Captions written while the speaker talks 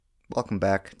Welcome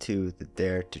back to the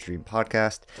Dare to Dream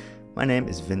podcast. My name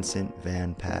is Vincent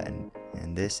Van Patten,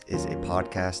 and this is a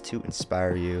podcast to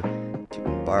inspire you to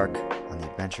embark on the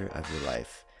adventure of your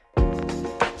life.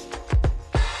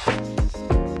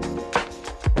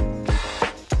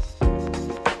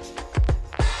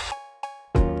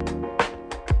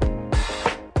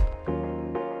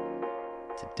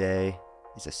 Today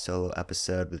is a solo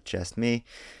episode with just me,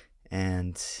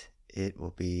 and it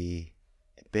will be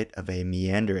a bit of a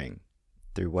meandering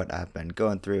through what I've been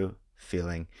going through,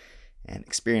 feeling, and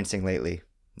experiencing lately,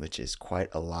 which is quite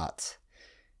a lot.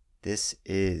 This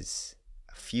is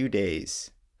a few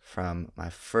days from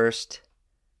my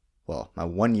my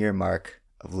 1 year mark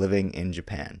of living in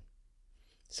Japan.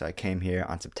 So I came here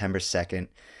on September 2nd,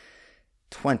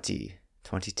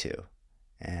 2022,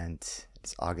 and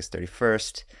it's August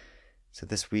 31st. So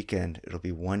this weekend, it'll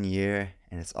be 1 year,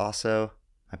 and it's also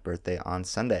my birthday on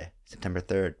Sunday, September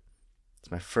 3rd. It's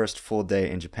my first full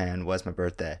day in Japan, was my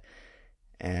birthday.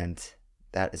 And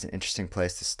that is an interesting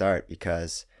place to start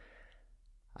because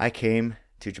I came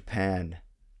to Japan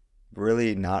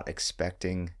really not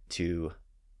expecting to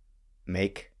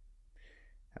make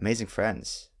amazing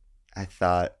friends. I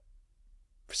thought,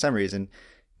 for some reason,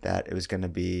 that it was going to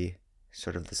be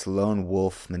sort of this lone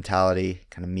wolf mentality,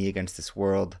 kind of me against this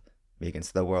world, me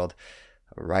against the world.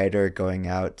 A writer going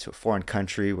out to a foreign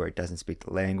country where he doesn't speak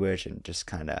the language and just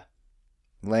kind of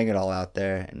laying it all out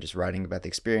there and just writing about the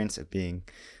experience of being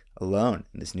alone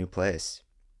in this new place.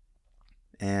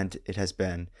 And it has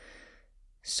been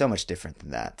so much different than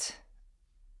that.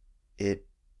 I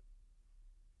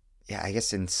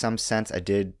guess in some sense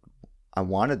I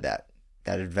wanted that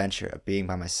adventure of being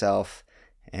by myself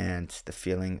and the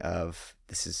feeling of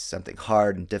this is something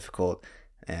hard and difficult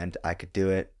and I could do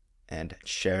it, and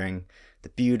sharing the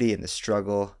beauty and the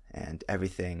struggle and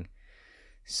everything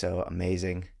so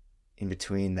amazing in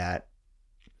between that.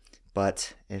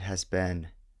 But it has been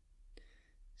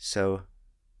so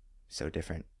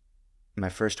different. My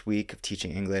first week of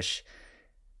teaching English,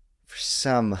 for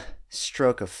some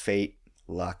stroke of fate,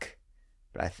 luck,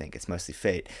 but I think it's mostly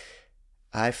fate,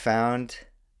 I found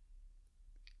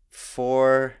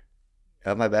 4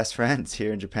 of my best friends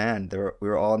here in Japan. We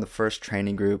were all in the first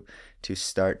training group to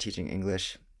start teaching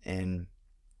English in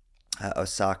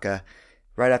Osaka.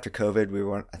 Right after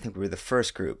COVID, I think we were the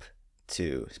first group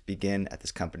to begin at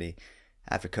this company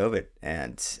after COVID.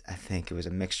 And I think it was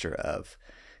a mixture of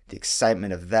the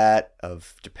excitement of that,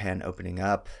 of Japan opening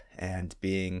up and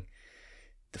being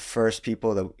the first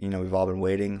people that, we've all been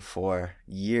waiting for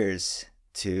years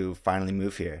to finally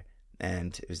move here.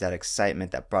 And it was that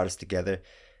excitement that brought us together.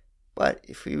 But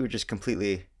if we were just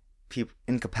completely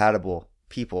incompatible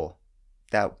people,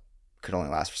 that could only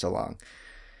last for so long.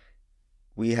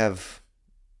 We've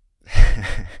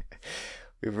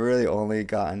really only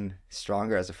gotten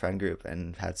stronger as a friend group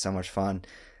and had so much fun.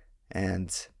 And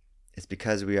it's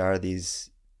because we are these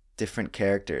different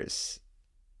characters.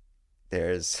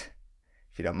 There's,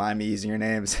 if you don't mind me using your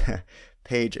names,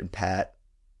 Paige and Pat,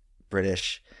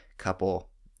 British couple,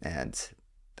 and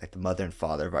like the mother and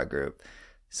father of our group.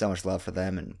 So much love for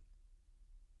them, and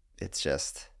it's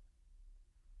just,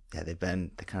 they've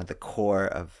been the core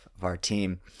of our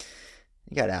team.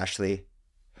 You got Ashley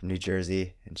from New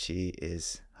Jersey, and she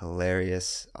is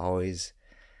hilarious, always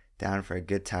down for a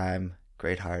good time,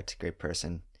 great heart, great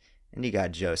person. And you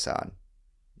got Joe-san.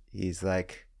 He's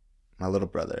like my little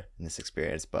brother in this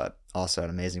experience, but also an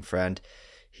amazing friend.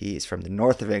 He is from the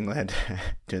north of England,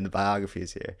 doing the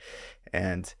biographies here.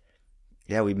 And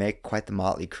yeah, we make quite the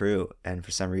motley crew, and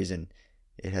for some reason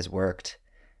it has worked.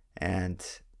 And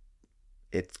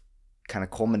it kind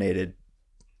of culminated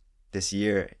this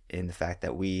year in the fact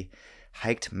that we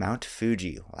hiked Mount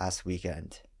Fuji last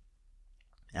weekend.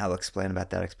 And I'll explain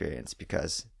about that experience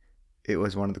because it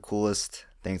was one of the coolest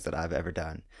things that I've ever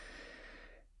done.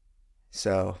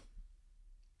 So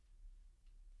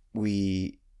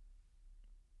we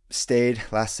stayed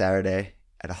last Saturday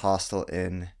at a hostel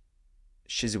in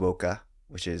Shizuoka,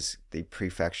 which is the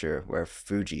prefecture where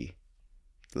Fuji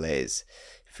lays.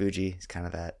 Fuji is kind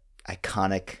of that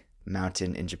iconic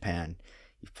mountain in Japan.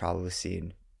 You've probably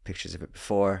seen pictures of it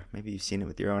before. Maybe you've seen it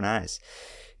with your own eyes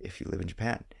if you live in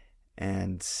Japan.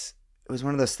 And it was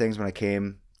one of those things when I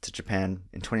came to Japan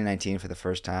in 2019 for the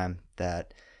first time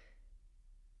that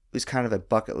it was kind of a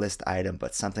bucket list item,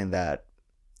 but something that,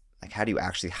 like, how do you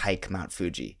actually hike Mount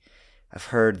Fuji? I've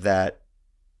heard that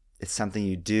it's something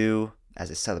you do as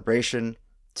a celebration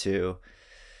to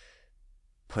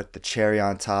put the cherry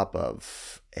on top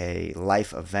of a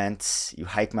life event. You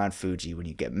hike Mount Fuji when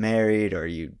you get married or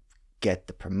you get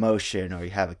the promotion or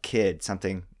you have a kid,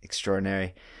 something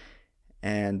extraordinary.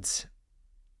 And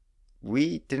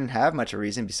we didn't have much of a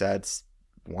reason besides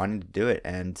wanting to do it.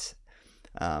 And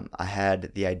I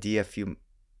had the idea a few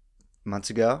months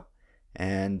ago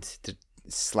and the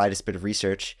slightest bit of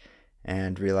research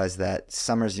and realized that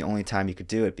summer is the only time you could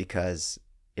do it because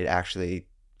it actually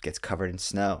gets covered in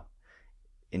snow.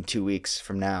 In 2 weeks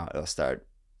from now, it'll start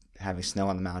having snow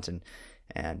on the mountain.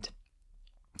 And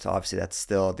so obviously that's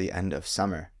still the end of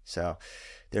summer. So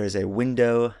there is a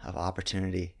window of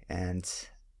opportunity. And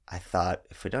I thought,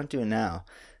 if we don't do it now,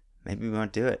 maybe we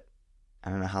won't do it. I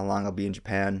don't know how long I'll be in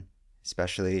Japan,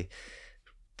 especially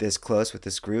this close with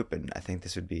this group. And I think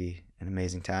this would be an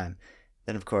amazing time.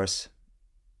 Then, of course,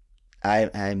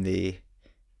 I'm the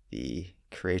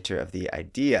creator of the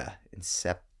idea,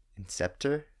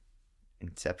 Inception,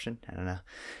 I don't know.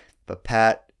 But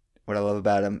Pat, what I love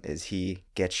about him is he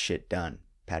gets shit done,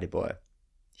 Patty boy.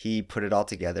 He put it all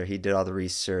together. He did all the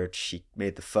research. He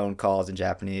made the phone calls in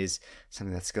Japanese,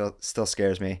 something that still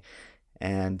scares me.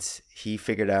 And he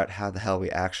figured out how the hell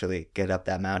we actually get up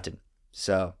that mountain.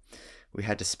 So we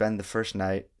had to spend the first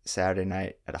night, Saturday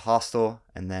night, at a hostel,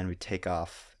 and then we take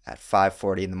off at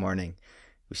 5:40 in the morning.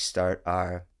 We start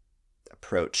our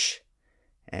approach.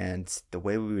 And the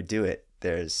way we would do it,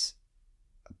 there's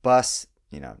a bus,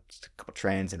 just a couple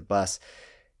trains and a bus.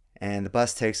 And the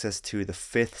bus takes us to the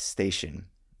 5th station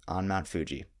on Mount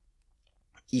Fuji.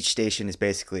 Each station is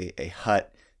basically a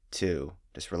hut to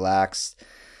just relax,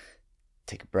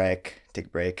 take a break,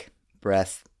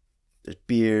 breath. There's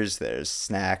beers, there's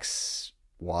snacks,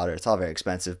 water. It's all very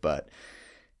expensive, but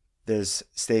there's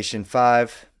station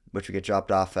 5, which we get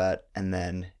dropped off at, and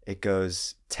then it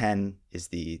goes 10 is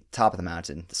the top of the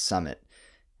mountain, the summit.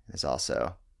 There's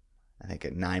also, I think,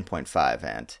 a 9.5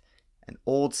 and an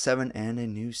old 7 and a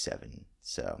new 7.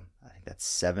 So I think that's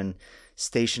 7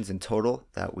 stations in total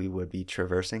that we would be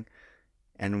traversing.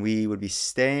 And we would be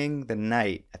staying the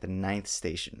night at the 9th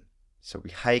station. So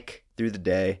we hike through the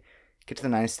day, get to the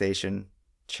 9th station,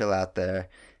 chill out there,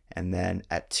 and then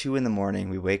at 2 in the morning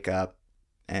we wake up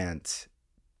and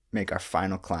make our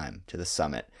final climb to the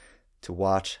summit to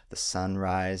watch the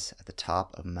sunrise at the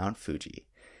top of Mount Fuji.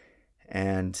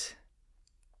 And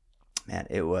man,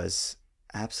 it was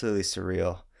absolutely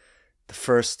surreal. The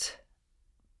first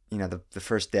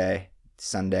day,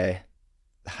 Sunday,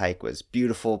 the hike was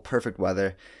beautiful, perfect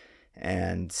weather.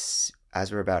 And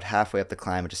as we're about halfway up the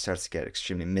climb, it just starts to get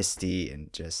extremely misty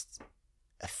and just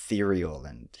ethereal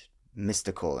and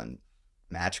mystical and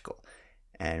magical.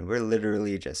 And we're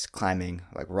literally just climbing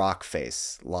like rock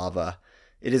face, lava.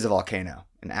 It is a volcano,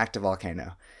 an active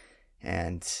volcano.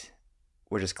 And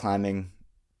we're just climbing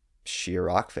sheer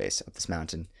rock face up this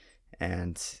mountain.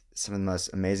 And some of the most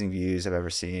amazing views I've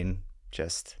ever seen,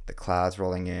 just the clouds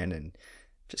rolling in and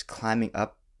just climbing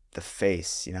up the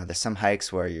face. There's some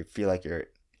hikes where you feel like you're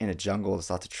in a jungle.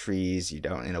 There's lots of trees. You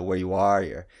don't know where you are.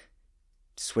 You're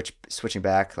switching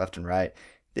back left and right.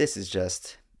 This is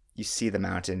just, you see the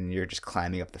mountain and you're just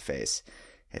climbing up the face.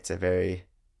 It's a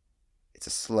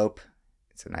slope.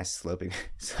 It's a nice sloping.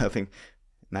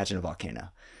 Imagine a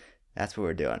volcano. That's what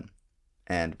we're doing.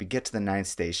 And we get to the 9th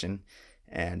station,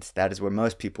 and that is where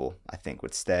most people, I think,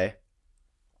 would stay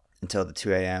until the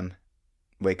 2 a.m.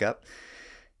 wake up.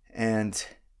 And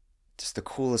just the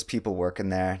coolest people working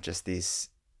there, just these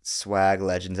swag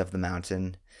legends of the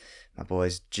mountain. My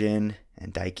boys Jin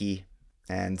and Daiki.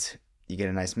 And you get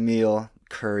a nice meal,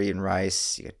 curry and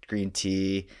rice, you get green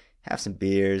tea, have some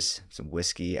beers, some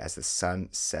whiskey as the sun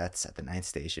sets at the 9th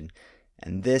station.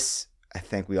 And this, I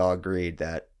think we all agreed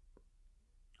that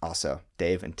also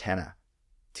Dave and Tenna,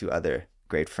 2 other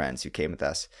great friends who came with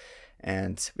us.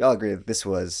 And we all agreed that this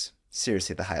was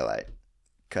seriously the highlight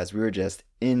because we were just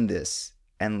in this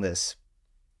endless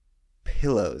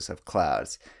pillows of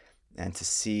clouds. And to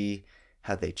see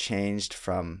how they changed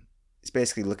from, it's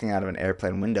basically looking out of an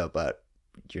airplane window, but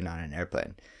you're not in an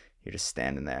airplane. You're just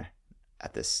standing there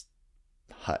at this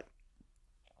hut.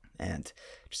 And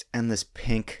just endless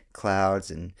pink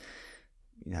clouds. And,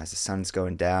 as the sun's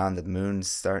going down, the moon's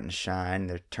starting to shine.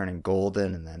 They're turning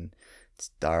golden, and then it's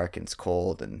dark and it's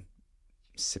cold, and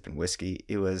sipping whiskey.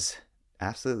 It was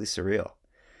absolutely surreal.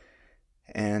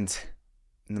 And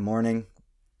in the morning,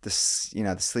 the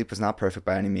sleep was not perfect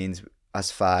by any means.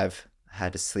 Us 5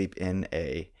 had to sleep in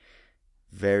a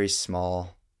very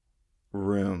small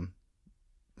room,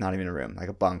 not even a room, like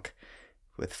a bunk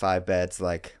with 5 beds,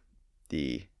 like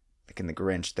in the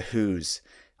Grinch, the Who's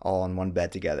all on one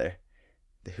bed together,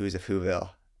 the Who's of Whoville.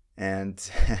 And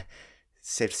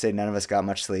safe to say none of us got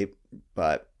much sleep,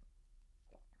 but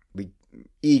we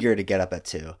eager to get up at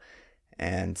 2.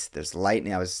 And there's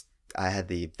lightning. I had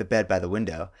the bed by the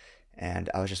window, and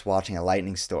I was just watching a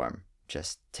lightning storm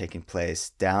just taking place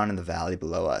down in the valley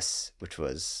below us, which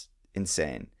was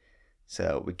insane.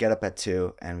 So we get up at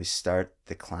 2 and we start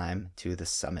the climb to the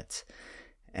summit.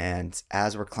 And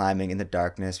as we're climbing in the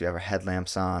darkness, we have our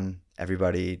headlamps on.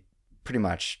 Pretty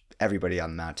much everybody on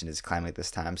the mountain is climbing at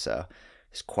this time. So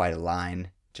there's quite a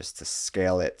line just to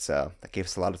scale it. So that gave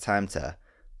us a lot of time to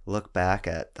look back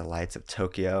at the lights of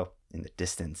Tokyo in the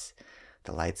distance,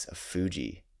 the lights of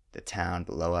Fuji, the town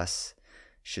below us,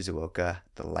 Shizuoka,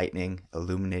 the lightning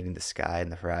illuminating the sky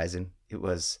and the horizon. It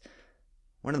was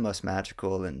one of the most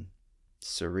magical and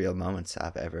surreal moments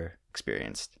I've ever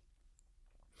experienced.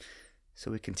 So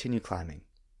we continue climbing.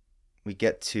 We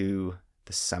get to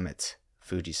the summit,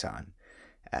 Fuji-San,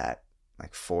 at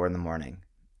like 4 a.m.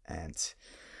 and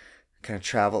kind of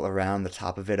travel around the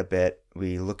top of it a bit.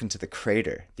 We look into the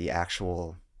crater, the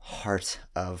actual heart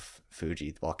of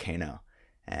Fuji, the volcano.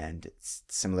 And it's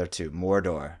similar to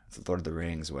Mordor, the Lord of the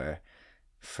Rings, where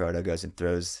Frodo goes and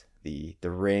throws the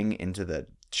ring into the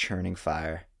churning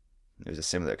fire. It was a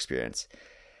similar experience.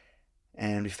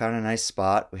 And we found a nice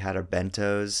spot. We had our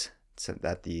bentos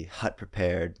that the hut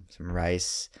prepared, some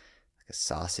rice, like a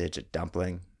sausage, a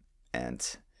dumpling,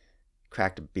 and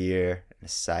cracked a beer, an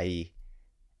acai,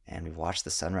 and we watched the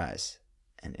sunrise.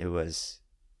 And it was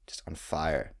just on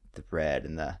fire, the red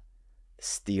and the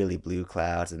steely blue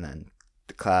clouds, and then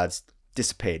the clouds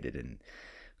dissipated and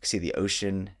we could see the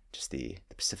ocean, just the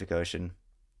Pacific Ocean,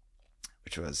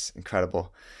 which was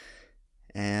incredible.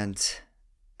 And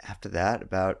after that,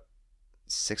 about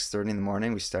 6:30 in the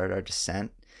morning, we started our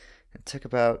descent. It took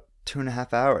about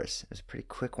 2.5 hours. It was a pretty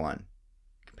quick one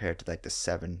compared to like the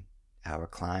 7-hour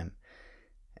climb.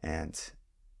 And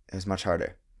it was much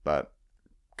harder, but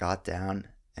got down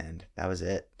and that was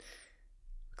it.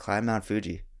 Climbed Mount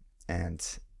Fuji, and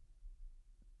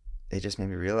it just made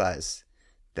me realize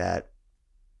that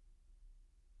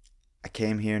I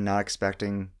came here not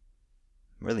expecting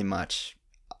really much.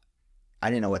 I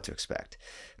didn't know what to expect.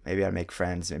 Maybe I'd make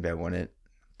friends, maybe I wouldn't,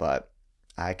 but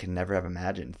I could never have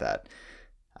imagined that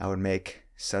I would make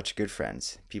such good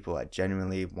friends, people I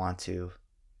genuinely want to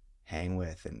hang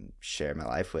with and share my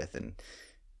life with and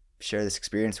share this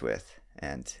experience with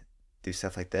and do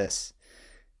stuff like this.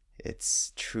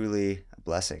 It's truly a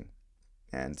blessing,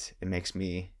 and it makes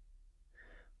me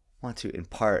want to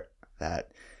impart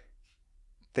that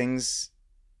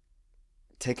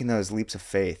taking those leaps of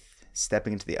faith,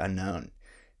 stepping into the unknown,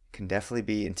 can definitely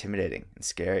be intimidating and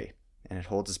scary, and it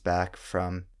holds us back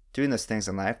from doing those things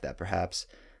in life that perhaps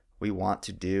we want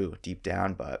to do deep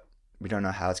down, but we don't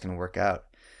know how it's going to work out.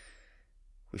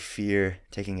 We fear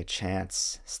taking a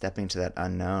chance, stepping into that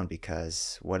unknown,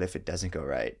 because what if it doesn't go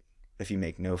right? What if you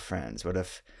make no friends? What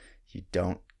if you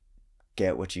don't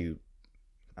get what you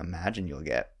imagine you'll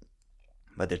get?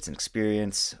 Whether it's an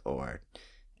experience or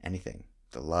anything,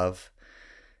 the love.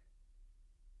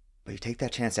 But you take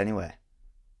that chance anyway.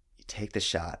 You take the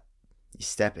shot. You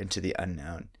step into the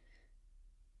unknown,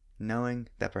 knowing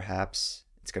that perhaps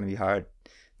it's going to be hard.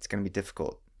 It's going to be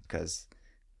difficult, because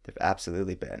there have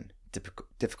absolutely been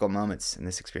difficult moments in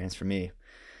this experience for me.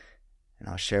 And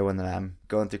I'll share one that I'm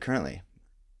going through currently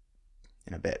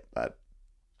in a bit. But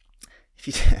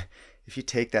if you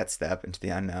take that step into the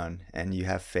unknown and you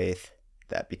have faith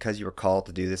that because you were called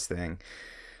to do this thing,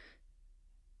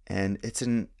 and it's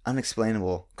an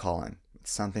unexplainable calling,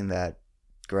 it's something that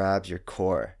grabs your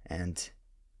core and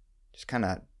just kind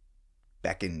of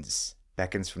beckons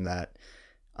from that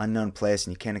unknown place,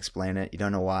 and you can't explain it. You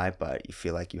don't know why, but you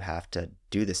feel like you have to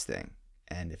do this thing.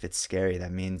 And if it's scary,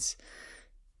 that means,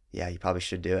 yeah, you probably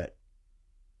should do it,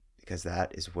 because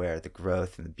that is where the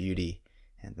growth and the beauty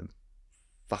and the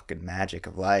fucking magic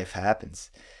of life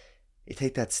happens. You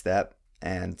take that step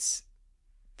and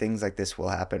things like this will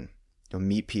happen. You'll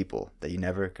meet people that you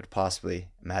never could possibly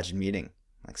imagine meeting,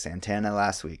 like Santana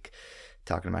last week,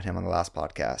 talking about him on the last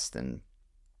podcast, and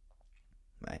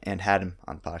had him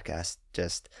on the podcast.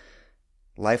 Just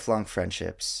lifelong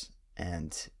friendships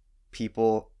and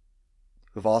people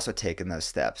who've also taken those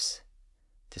steps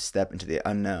to step into the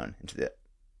unknown, into the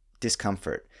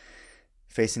discomfort,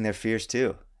 facing their fears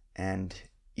too. And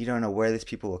you don't know where these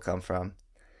people will come from,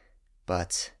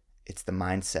 but it's the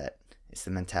mindset, it's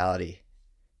the mentality,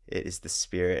 it is the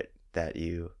spirit that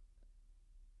you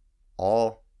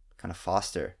all kind of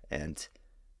foster and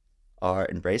are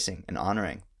embracing and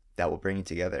honoring, that will bring you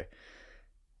together.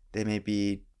 They may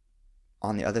be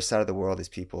on the other side of the world, these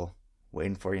people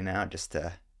waiting for you now, just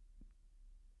to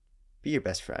be your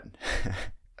best friend,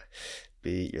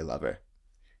 be your lover,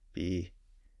 be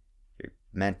your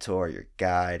mentor, your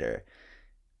guide, or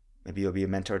maybe you'll be a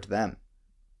mentor to them.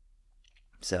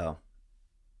 So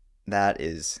that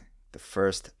is the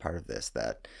first part of this,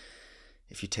 that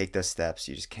if you take those steps,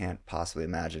 you just can't possibly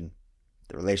imagine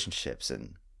the relationships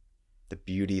and the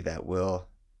beauty that will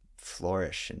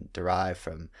flourish and derive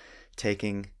from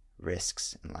taking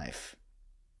risks in life.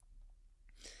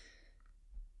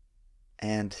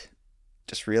 And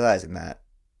just realizing that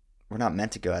we're not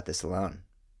meant to go at this alone.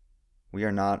 We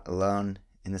are not alone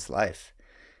in this life.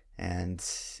 And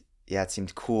yeah, it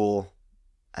seemed cool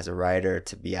as a writer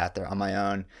to be out there on my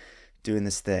own, doing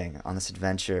this thing, on this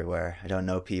adventure where I don't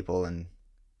know people and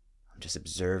I'm just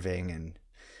observing, and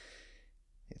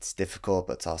it's difficult,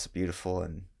 but it's also beautiful.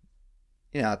 And,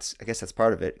 I guess that's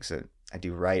part of it, because I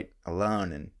do write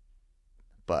alone,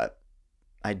 but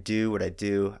I do what I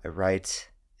do. I write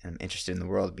and I'm interested in the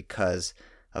world because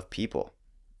of people,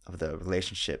 of the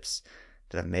relationships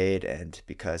that I've made, and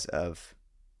because of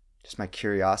just my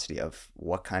curiosity of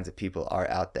what kinds of people are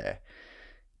out there.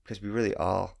 Because we really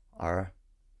all are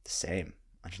the same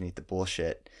underneath the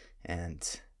bullshit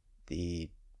and the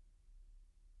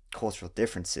cultural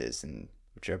differences, and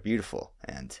which are beautiful,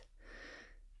 and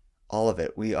all of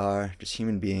it. We are just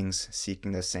human beings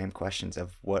seeking those same questions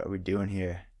of what are we doing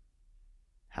here?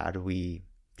 How do we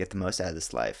get the most out of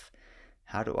this life?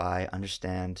 How do I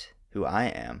understand who I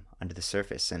am under the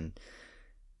surface? And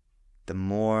the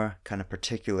more kind of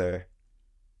particular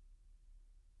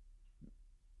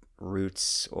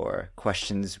roots or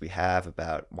questions we have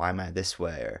about why am I this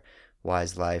way, or why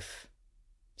is life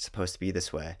supposed to be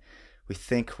this way, we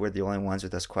think we're the only ones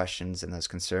with those questions and those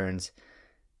concerns.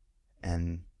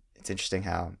 And it's interesting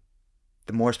how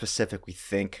the more specific we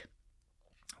think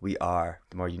we are,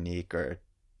 the more unique, or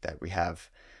that we have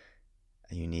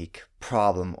a unique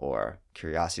problem or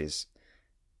curiosities,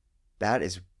 that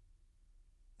is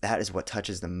what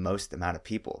touches the most amount of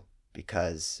people,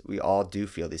 because we all do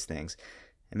feel these things.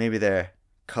 And maybe they're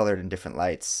colored in different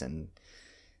lights and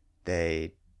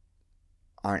they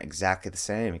aren't exactly the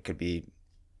same. It could be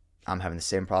I'm having the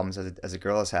same problems as a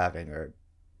girl is having, or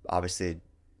obviously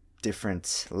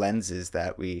different lenses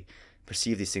that we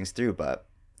perceive these things through, but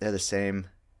they're the same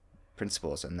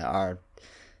principles. And there are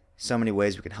so many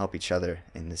ways we can help each other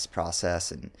in this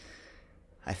process. And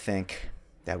I think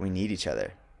that we need each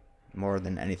other more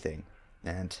than anything.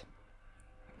 And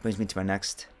brings me to my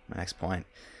next point.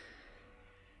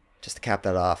 Just to cap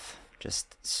that off,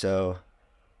 just so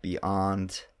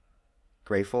beyond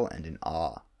grateful and in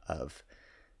awe of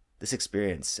this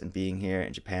experience and being here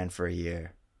in Japan for a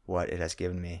year, what it has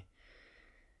given me,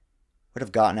 what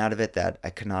I've gotten out of it that I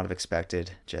could not have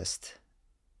expected. Just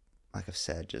like I've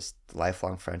said, just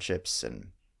lifelong friendships and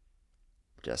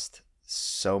just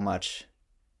so much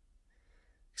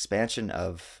expansion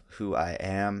of who I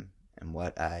am and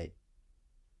what I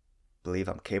believe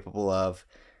I'm capable of,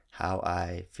 how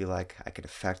I feel like I could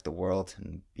affect the world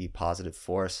and be a positive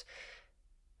force.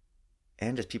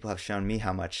 And just people have shown me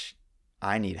how much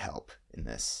I need help in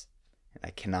this. And I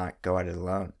cannot go at it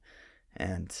alone.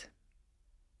 And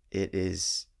it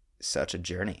is such a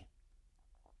journey.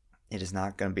 It is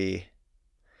not going to be,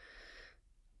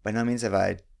 by no means have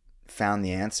I found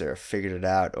the answer, or figured it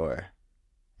out, or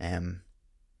am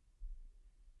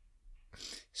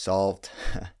solved.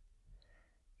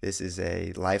 This is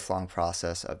a lifelong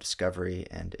process of discovery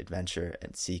and adventure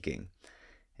and seeking.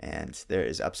 And there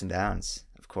is ups and downs,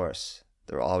 of course.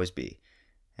 There will always be.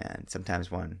 And sometimes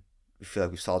when we feel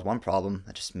like we've solved one problem,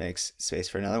 that just makes space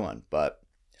for another one. But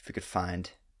if we could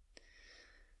find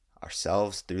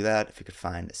ourselves through that, if we could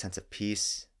find a sense of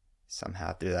peace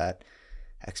somehow through that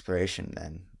exploration,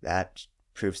 then that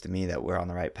proves to me that we're on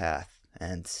the right path.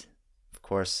 And of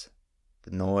course,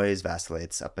 the noise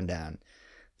vacillates up and down.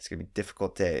 There's going to be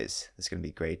difficult days. There's going to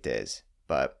be great days.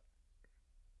 But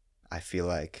I feel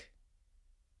like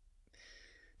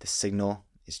the signal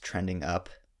is trending up,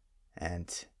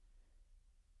 and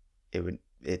it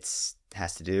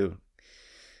has to do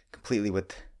completely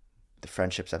with the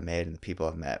friendships I've made and the people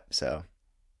I've met. So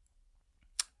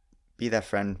be that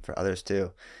friend for others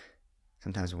too.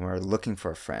 Sometimes when we're looking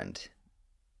for a friend,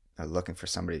 or looking for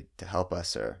somebody to help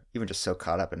us, or even just so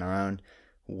caught up in our own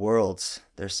worlds,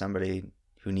 there's somebody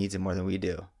who needs it more than we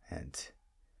do. And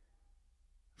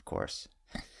of course,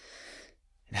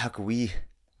 and how could we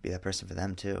be that person for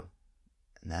them too?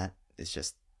 And that is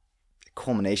just a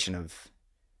culmination of,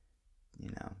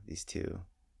 these two.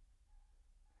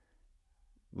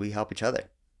 We help each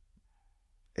other.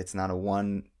 It's not a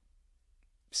one-sided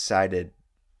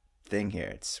thing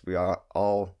here. We are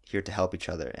all here to help each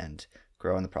other and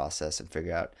grow in the process and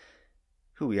figure out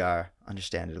who we are,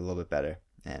 understand it a little bit better.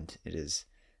 And it is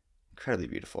incredibly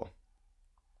beautiful.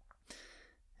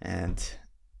 And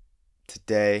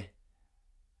today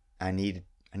I need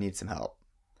some help.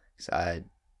 So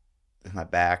with my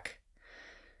back,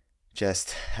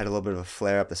 just had a little bit of a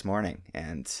flare up this morning,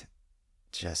 and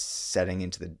just setting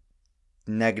into the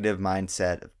negative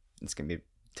mindset of it's going to be a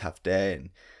tough day and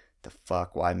the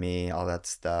fuck, why me, all that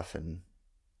stuff. And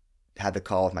had the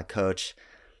call with my coach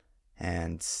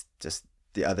and just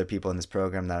the other people in this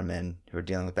program that I'm in who are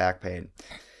dealing with back pain.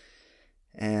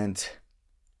 And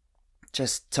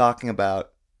just talking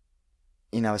about,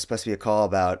 it was supposed to be a call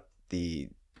about the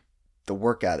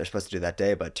workout they're supposed to do that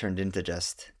day, but it turned into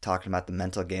just talking about the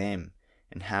mental game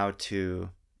and how to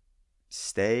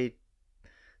stay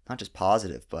not just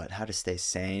positive, but how to stay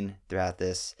sane throughout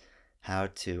this, how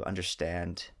to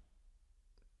understand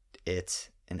it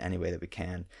in any way that we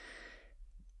can,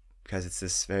 because it's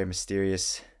this very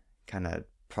mysterious kind of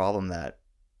problem that,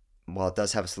 while it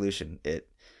does have a solution, there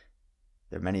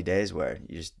are many days where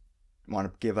you just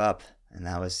want to give up, and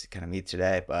that was kind of me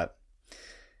today. But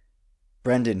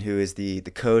Brendan, who is the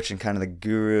coach and kind of the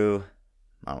guru,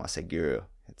 I don't want to say guru,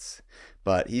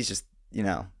 but he's just,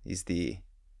 he's the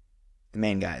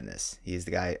main guy in this. He's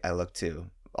the guy I look to,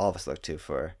 all of us look to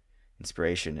for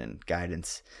inspiration and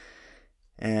guidance.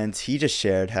 And he just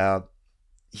shared how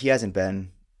he hasn't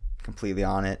been completely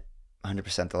on it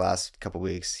 100% the last couple of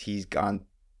weeks. He's gone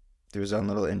through his own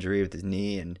little injury with his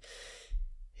knee, and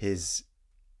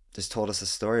just told us a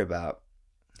story about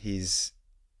he's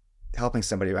helping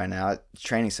somebody right now,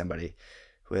 training somebody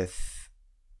with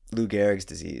Lou Gehrig's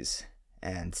disease.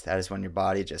 And that is when your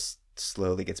body just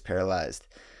slowly gets paralyzed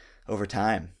over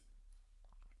time.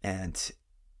 And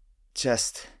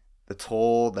just the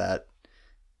toll that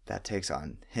takes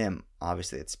on him,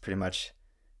 obviously it's pretty much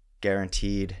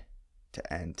guaranteed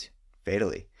to end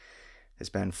fatally. There's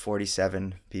been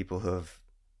 47 people who have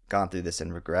gone through this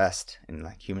and regressed in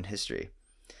human history.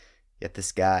 Yet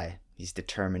this guy, he's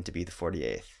determined to be the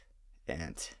 48th.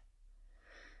 And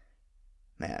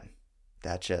man,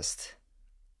 that just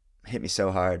hit me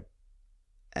so hard.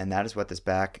 And that is what this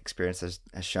back experience has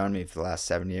shown me for the last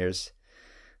 7 years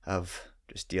of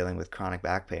just dealing with chronic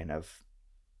back pain.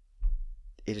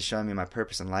 It has shown me my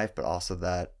purpose in life, but also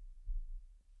that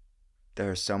there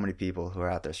are so many people who are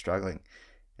out there struggling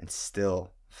and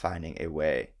still finding a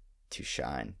way to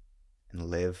shine and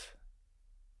live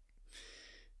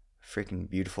a freaking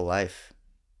beautiful life.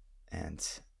 And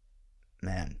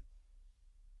man,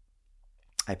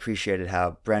 I appreciated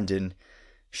how Brendan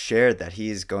shared that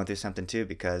he's going through something too,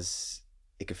 because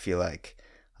it could feel like,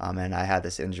 oh man, I had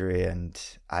this injury and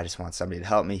I just want somebody to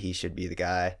help me. He should be the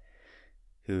guy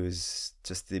who's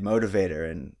just the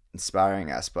motivator and inspiring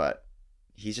us, but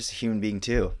he's just a human being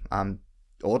too. I'm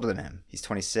older than him. He's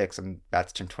 26. I'm about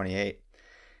to turn 28.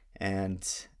 And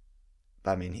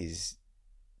I mean, he's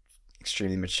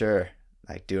extremely mature,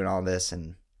 doing all this,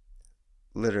 and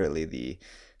literally the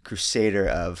crusader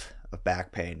of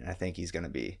back pain. And I think he's going to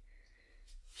be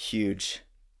huge,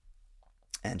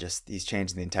 and just he's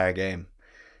changing the entire game,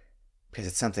 because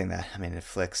it's something that, it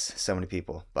afflicts so many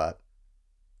people. But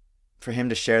for him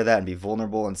to share that and be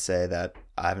vulnerable and say that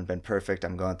I haven't been perfect,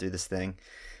 I'm going through this thing,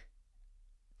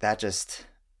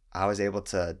 I was able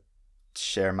to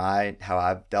share how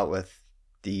I've dealt with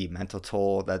the mental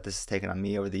toll that this has taken on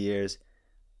me over the years.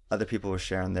 Other people were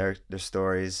sharing their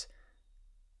stories.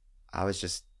 I was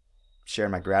just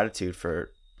sharing my gratitude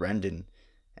for Brendan,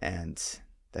 and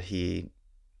that he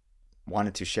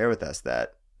wanted to share with us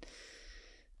that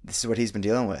this is what he's been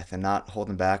dealing with, and not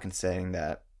holding back and saying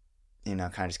that, kind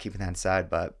of just keeping that inside,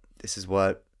 but this is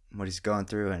what he's going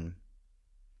through. And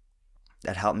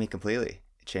that helped me completely.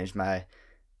 It changed my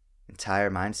entire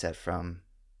mindset from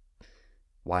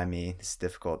why me, this is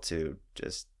difficult, to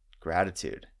just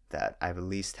gratitude that I at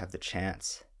least have the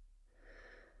chance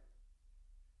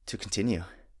to continue,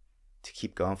 to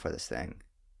keep going for this thing,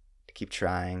 to keep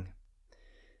trying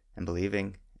and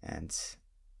believing. And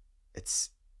it's,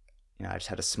 I just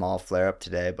had a small flare up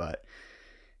today, but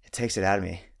it takes it out of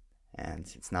me,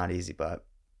 and it's not easy, but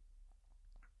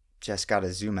just got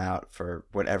to zoom out for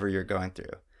whatever you're going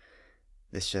through.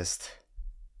 This just,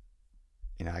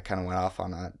 I kind of went off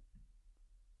on a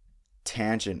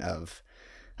tangent of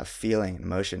feeling and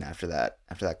emotion after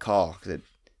that call, because it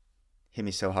hit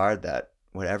me so hard that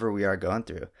whatever we are going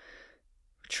through,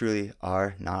 we truly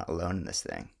are not alone in this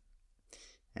thing.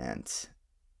 And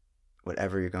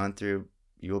whatever you're going through,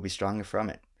 you will be stronger from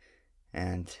it.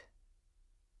 And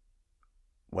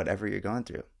whatever you're going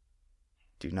through,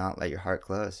 do not let your heart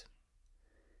close.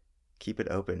 Keep it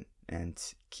open and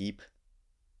keep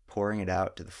pouring it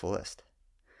out to the fullest.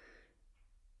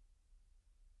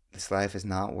 This life is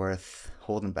not worth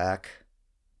holding back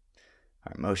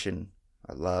our emotion,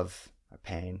 our love, our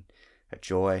pain, our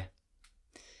joy.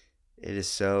 It is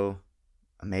so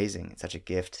amazing. It's such a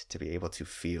gift to be able to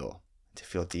feel to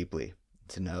feel deeply,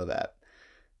 to know that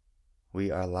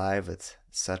we are alive with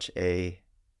such a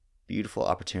beautiful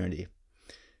opportunity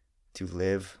to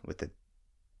live with the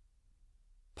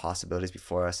possibilities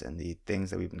before us and the things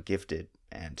that we've been gifted.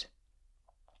 And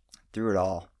through it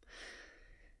all,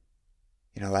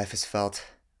 life has felt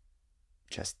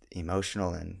just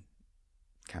emotional and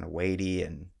kind of weighty,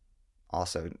 and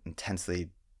also intensely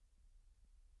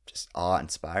just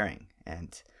awe-inspiring.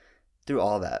 And through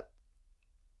all that,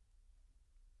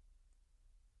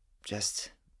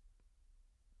 just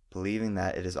believing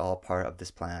that it is all part of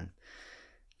this plan,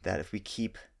 that if we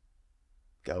keep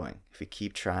going, if we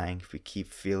keep trying, if we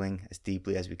keep feeling as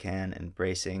deeply as we can,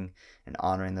 embracing and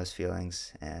honoring those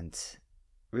feelings, and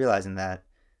realizing that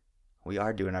we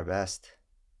are doing our best,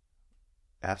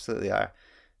 absolutely are,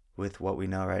 with what we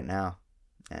know right now.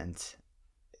 And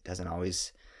it doesn't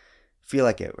always feel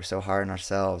like it. We're so hard on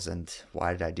ourselves, and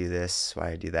why did I do this? Why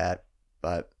did I do that?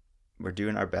 But we're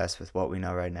doing our best with what we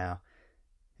know right now.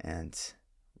 And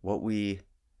what we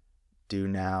do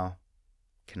now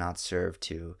cannot serve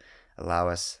to allow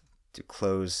us to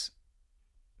close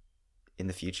our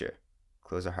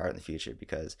heart in the future,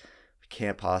 because we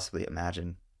can't possibly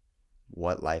imagine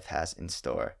what life has in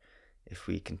store if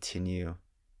we continue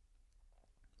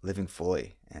living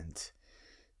fully and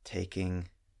taking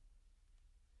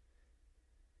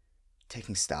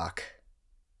stock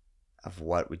of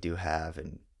what we do have,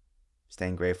 and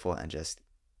staying grateful, and just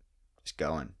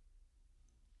going.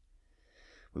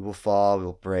 We will fall, we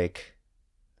will break,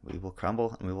 we will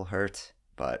crumble, and we will hurt,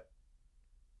 but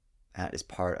that is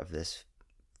part of this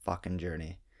fucking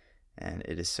journey, and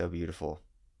it is so beautiful.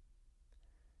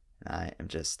 And I am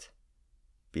just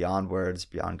beyond words,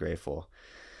 beyond grateful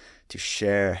to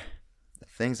share the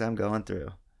things I'm going through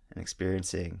and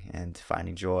experiencing, and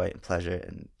finding joy and pleasure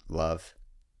and love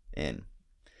in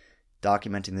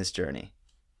documenting this journey.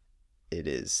 It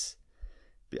is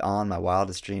beyond my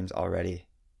wildest dreams already.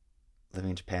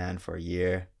 Living in Japan for a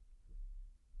year.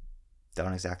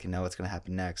 Don't exactly know what's going to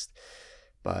happen next,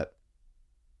 but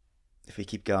if we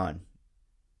keep going,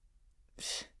 the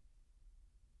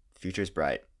future is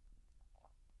bright.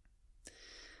 The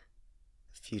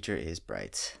future is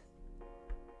bright.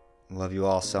 Love you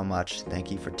all so much.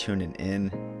 Thank you for tuning in.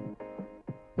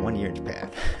 1 year in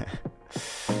Japan.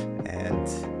 And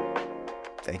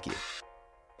thank you.